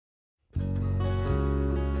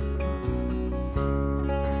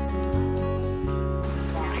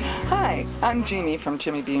I'm Jeannie from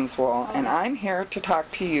Jimmy Bean's Wool, and I'm here to talk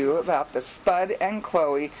to you about the Spud and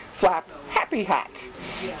Chloe Flap Happy Hat.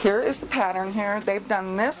 Here is the pattern here. They've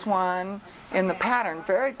done this one in the pattern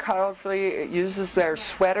very colorfully. It uses their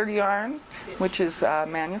sweater yarn, which is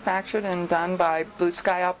manufactured and done by Blue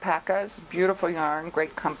Sky Alpacas. Beautiful yarn,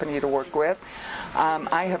 great company to work with.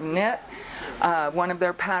 I have knit one of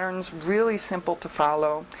their patterns, really simple to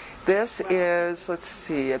follow. This is, let's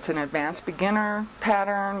see, it's an advanced beginner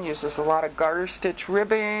pattern, uses a lot of garter stitch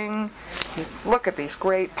ribbing. Look at these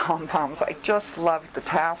great pom-poms. I just love the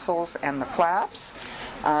tassels and the flaps.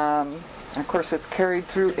 And of course it's carried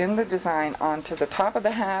through in the design onto the top of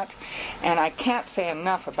the hat, and I can't say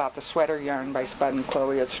enough about the sweater yarn by Spud and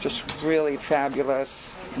Chloe. It's just really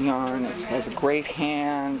fabulous yarn. It has a great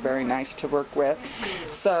hand, very nice to work with.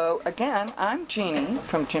 So again, I'm Jeannie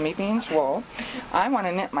from Jimmy Bean's Wool. I want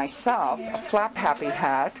to knit myself a Flap Happy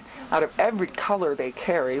hat out of every color they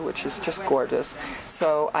carry, which is just gorgeous.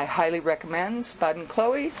 So I highly recommend Spud and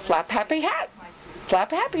Chloe Flap Happy hat.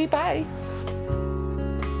 Flap happy, bye.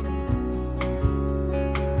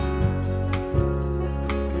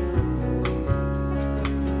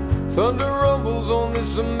 Thunder rumbles on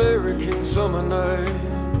this American summer night.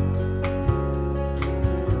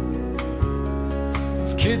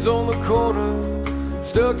 There's kids on the corner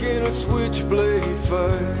stuck in a switchblade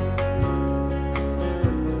fight,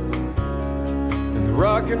 and the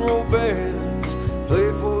rock and roll bands play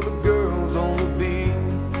for the girls on the beat.